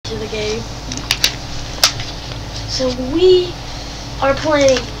game. So we are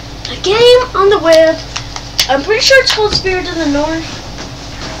playing a game on the web. I'm pretty sure it's called Spirit of the North.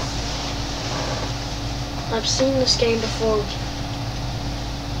 I've seen this game before.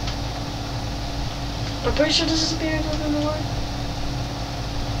 I'm pretty sure this is Spirit of the North.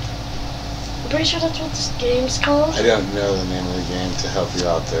 I'm pretty sure that's what this game's called. I don't know the name of the game to help you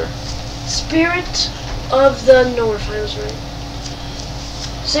out there. Spirit of the North, I was right.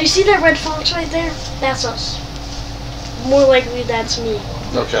 So you see that red fox right there? That's us. More likely that's me.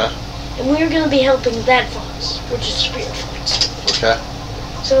 Okay. And we're gonna be helping that fox, which is Spirit Fox. Okay.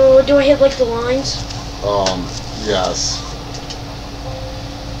 So do I hit like the lines? Yes.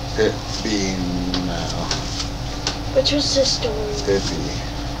 Hit B now. Which was this door? Hit B.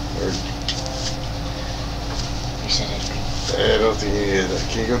 You said it. I don't think you need it.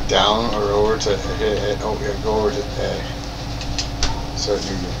 Can you go down or over to hit? Oh yeah, go over to A. Start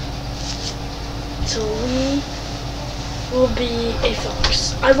new game. So we will be a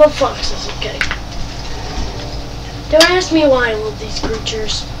fox. I love foxes, okay? Don't ask me why I love these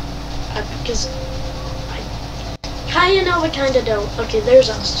creatures. Because I kinda know but kinda don't. Okay, there's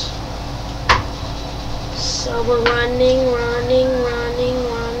us. So we're running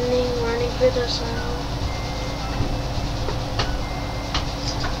for the sound.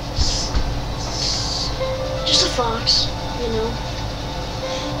 Just a fox, you know.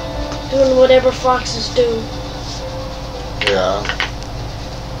 Doing whatever foxes do. Yeah.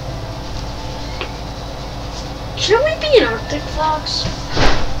 Should we be an Arctic fox?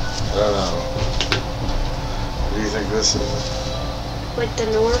 I don't know. What do you think this is? Like the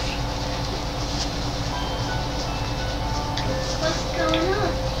North? What's going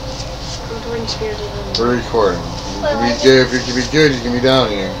on? I'm playing Spirit of the North. We're recording. Wait, what? If you can be good, you can be down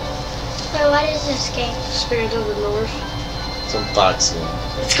here. Wait, what is this game? Spirit of the North. Some fox game.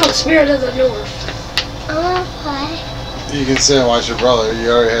 It's called Spirit of the North. I wanna play. You can sit and watch your brother. You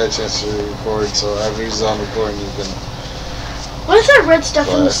already had a chance to record, so after he's on recording, you can. What is that red stuff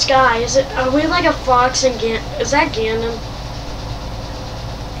in the What? sky? Is it? Are we like a fox and is that Ganon?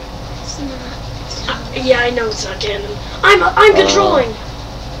 It's not. Yeah, I know it's not Ganon. I'm controlling.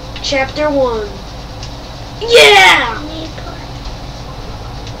 Chapter 1. Yeah! Me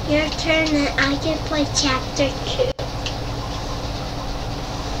play. Your turn, and I can play chapter 2.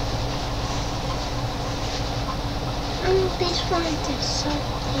 This one is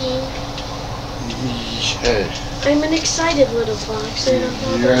something. Hey, I'm an excited little fox. And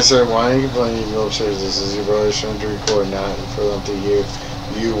I'm you're gonna start whining and complaining. You can go upstairs. This is your brother's trying to record, not for them to hear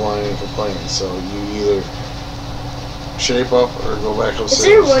you whining and complaining. So you either shape up or go back upstairs. Is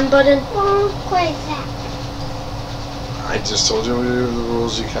there one button? Oh, what is that? I just told you the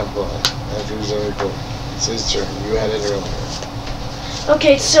rules you can't play after he's on recording. It's his turn. You had it earlier.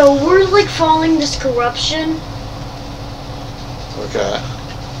 Okay, so we're like following this corruption. Okay.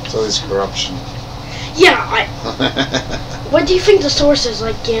 So it's corruption. Yeah, what do you think the source is?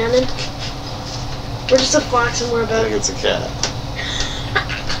 Like Ganon? We're just a fox and we're I about. think it's a cat.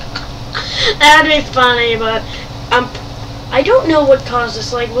 That'd be funny, but I don't know what caused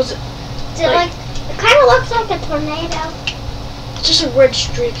this. Like, was it? Is it like? It kind of looks like a tornado. It's just a red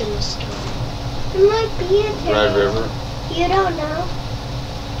streak in the sky. It might be a tornado. Red River. You don't know.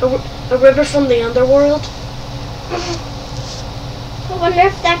 A river from the underworld? I wonder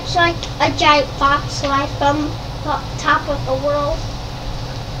if that's like a giant fox slide from the top of the world.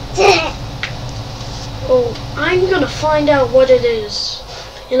 Oh, I'm gonna find out what it is.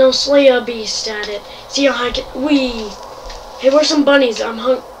 And I'll slay a beast at it. See how I can. Hey, where's some bunnies? You're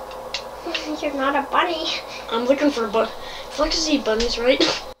not a bunny. I'm looking for foxes eat bunnies, right?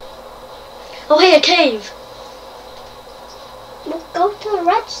 Oh, hey, a cave. We'll go to the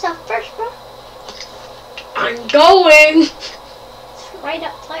red stuff first, bro. I'm going. It's right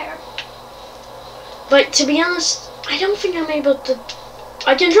up there. But to be honest, I don't think I'm able to.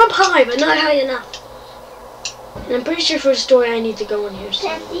 I can jump high, but not high enough. And I'm pretty sure for the story I need to go in here. So.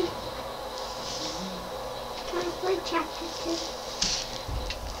 Daddy. Can I play chapter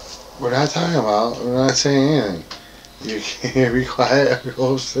 2? We're not talking about. We're not saying anything. You can't be quiet or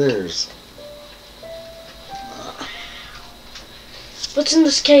go upstairs. What's in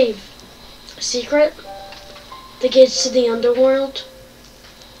this cave? A secret? The gates to the underworld?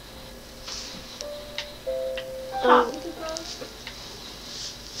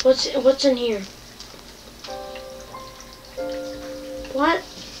 What's in here? What?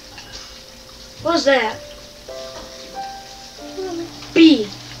 What's that? B.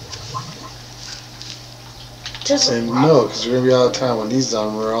 And no, because we're going to be out of time. When he's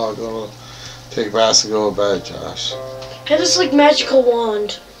done, we're all going to take baths and go to bed, Josh. Had this like magical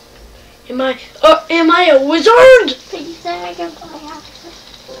wand. Am I a wizard? But you said I can fly after.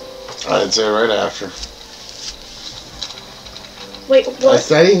 I'd say right after. Wait,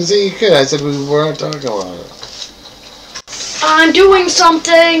 what? I didn't say you could. I said we weren't talking about it. I'm doing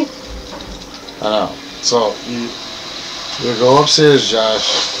something. I know. So you go upstairs,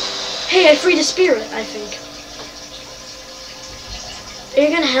 Josh. Hey, I freed a spirit, I think. Are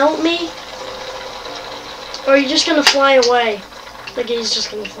you gonna help me? Or are you just gonna fly away? Like he's just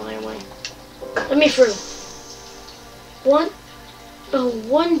gonna fly away. Let me through.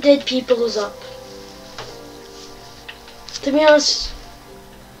 One dead people is up. To be honest,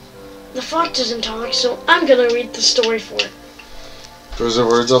 the fox doesn't talk, so I'm gonna read the story for it. Was there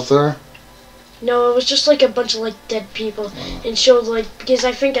words up there? No, it was just like a bunch of like dead people, and showed like, because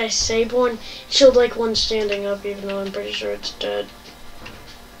I think I saved one, it showed like one standing up, even though I'm pretty sure it's dead.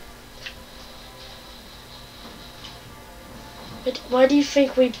 But why do you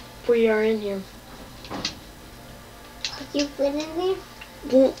think we are in here? Have you been in there?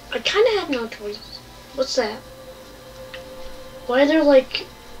 Well, I kind of have no choice. What's that? Why are there like...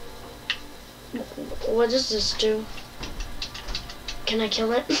 What does this do? Can I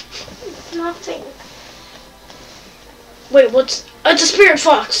kill it? Nothing. Wait, what's... It's a spirit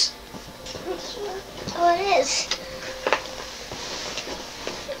fox! Oh, it is.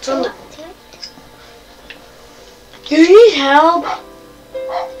 It's on the... You need help?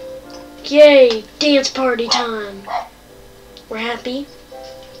 Yay, dance party time. We're happy.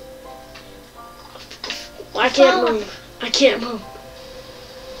 I can't move. I can't move.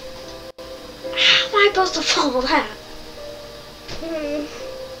 How am I supposed to follow that?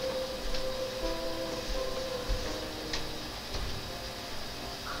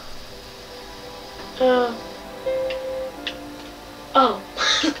 Oh.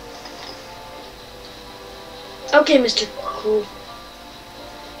 Okay, Mr. Cool.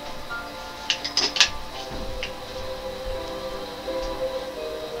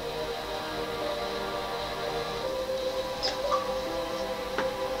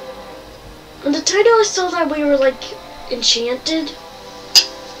 On the title I saw that we were like enchanted.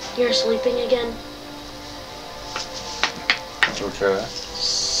 You're sleeping again. Okay.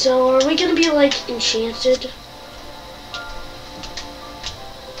 So are we gonna be like enchanted?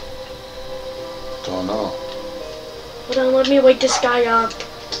 Don't know. Hold on, let me wake this guy up.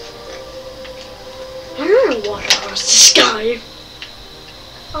 I don't want to walk across the sky.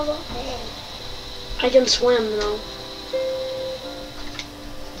 Oh, okay. I can swim though.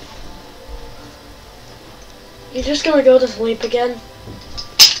 You're just gonna go to sleep again?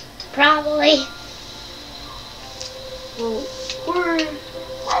 Probably. Well, we're...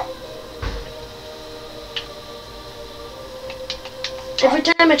 Every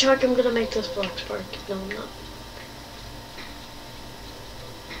time I talk, I'm gonna make this box bark. No, I'm not.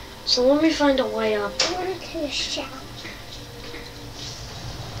 So let me find a way up. I want to take a shower.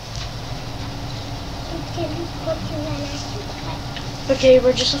 Okay,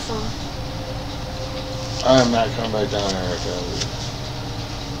 we're just a phone. I'm not coming back down here,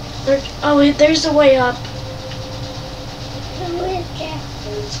 Erica. Oh, wait, there's a way up. Who is that?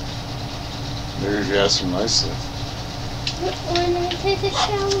 You're dressing nicely. When I take a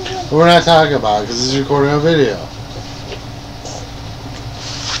shower. We're not talking about it because this is recording a video.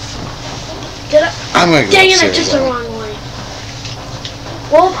 Did I? I'm gonna go Dang it, I upstairs, took the though. wrong way.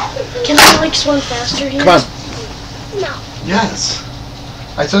 Well, can I like swim faster here? Come on. No. Yes.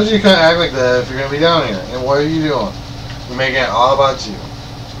 I told you couldn't act like that if you're gonna be down here. And what are you doing? You're making it all about you.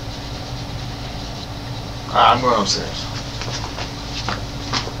 Alright, I'm going upstairs.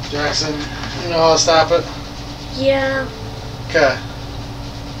 Jackson, you know how to stop it? Yeah. Okay.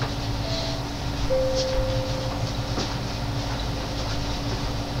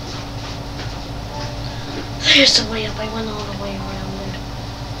 There's the way up. I went all the way around there.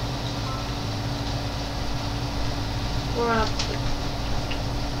 We're up.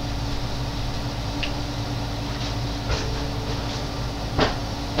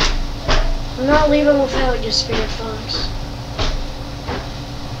 I'm not leaving without you, Spirit Fox.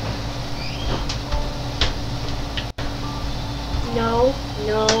 No,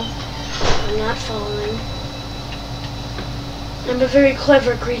 I'm not falling. I'm a very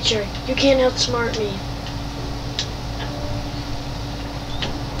clever creature. You can't outsmart me.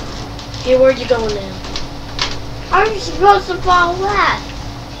 Hey, where you going now? I'm supposed to follow that.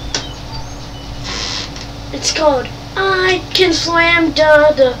 It's called I Can Slam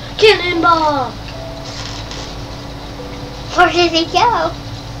the Cannonball. Where did he go?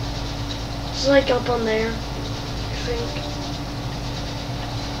 It's like up on there, I think.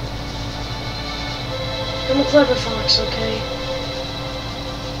 I'm a clever fox, okay?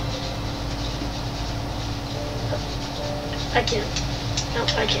 I can't. No,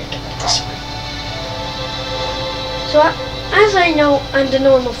 I can't get it this way. So, as I know, I'm the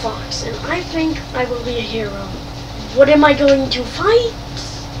normal fox, and I think I will be a hero. What am I going to fight?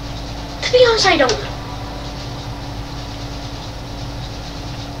 To be honest, I don't know.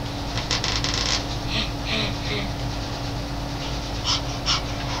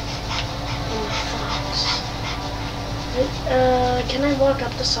 Can I walk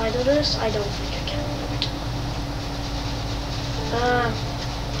up the side of this? I don't think I can.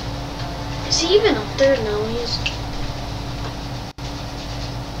 Is he even up there? No, he's...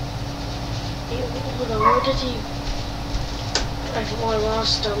 Hold on, where did he... I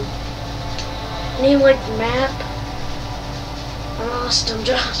lost him. Name like map? I lost him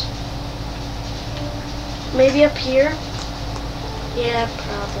just... Maybe up here? Yeah,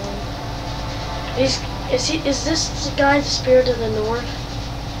 probably. Is this the guy, the spirit of the north?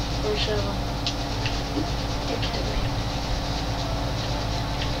 Or shall I? You're kidding me.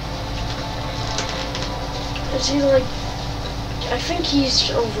 Is he like... I think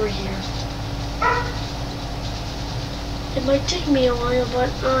he's over here. It might take me a while, but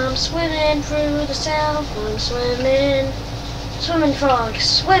I'm swimming through the south. I'm swimming. Swimming frog.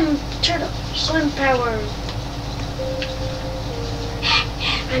 Swim turtle. Swim power.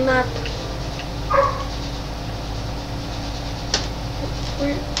 I'm up.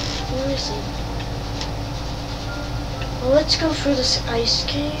 Where is he? Well, let's go through this ice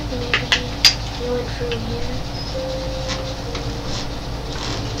cave. Maybe he went through here.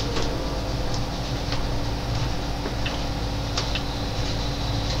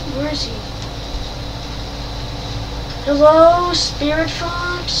 Where is he? Hello, Spirit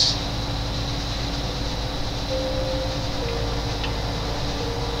Fox?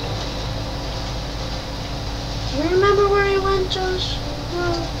 Do you remember where he went, Josh? No.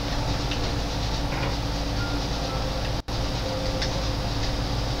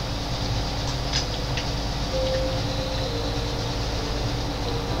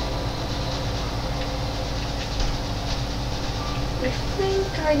 I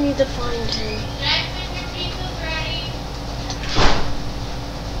think I need to find him. Jackson, your pizza's ready.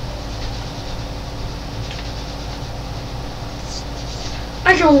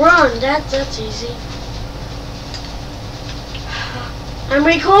 I can run. That's easy. I'm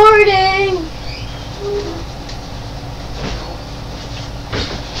recording.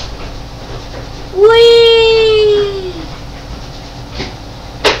 Whee!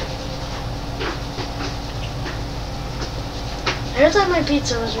 I thought my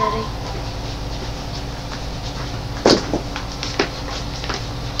pizza was ready.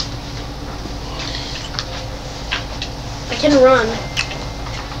 I can run.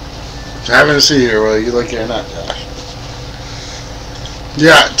 Having to see here whether you like it or not, Josh.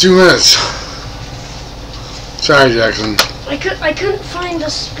 Yeah, 2 minutes. Sorry, Jackson. I couldn't find the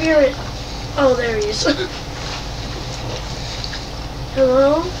spirit. Oh, there he is.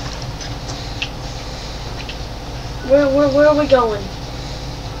 Hello? Where are we going?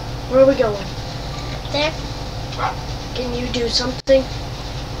 Where are we going? There. Can you do something?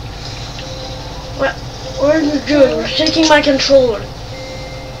 What are you doing? You're shaking my controller.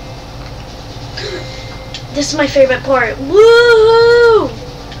 This is my favorite part. Woohoo!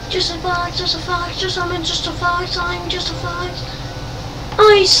 Just a fox, just a fox, just I'm just a fox, I'm just a fox.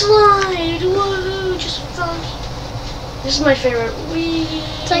 I slide! Woohoo! Just a fox. This is my favorite. Whee!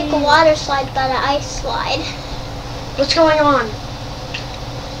 It's like a water slide, but an ice slide. What's going on?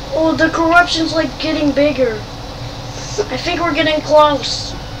 Oh, the corruption's like getting bigger. I think we're getting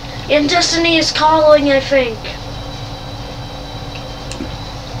close. And Destiny is calling, I think.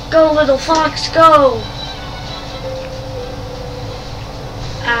 Go, little fox, go!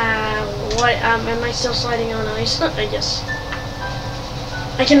 What? Am I still sliding on ice? I guess.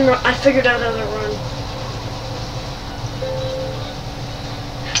 I can run. I figured out how to run.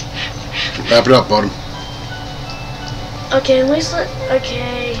 Wrap it up, bottom. Okay, at least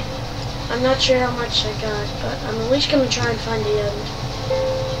okay. I'm not sure how much I got, but I'm at least gonna try and find the end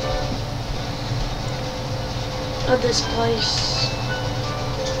of this place.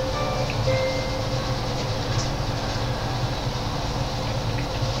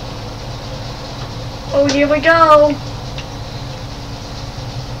 Oh, here we go.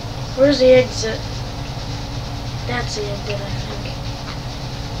 Where's the exit? That's the exit, I think.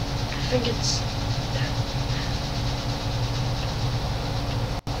 I think it's...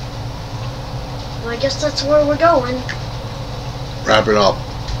 Well, I guess that's where we're going. Wrap it up.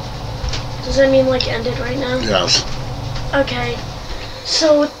 Does that mean, like, end it right now? Yes. Okay.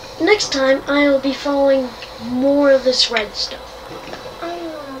 So, next time, I will be following more of this red stuff.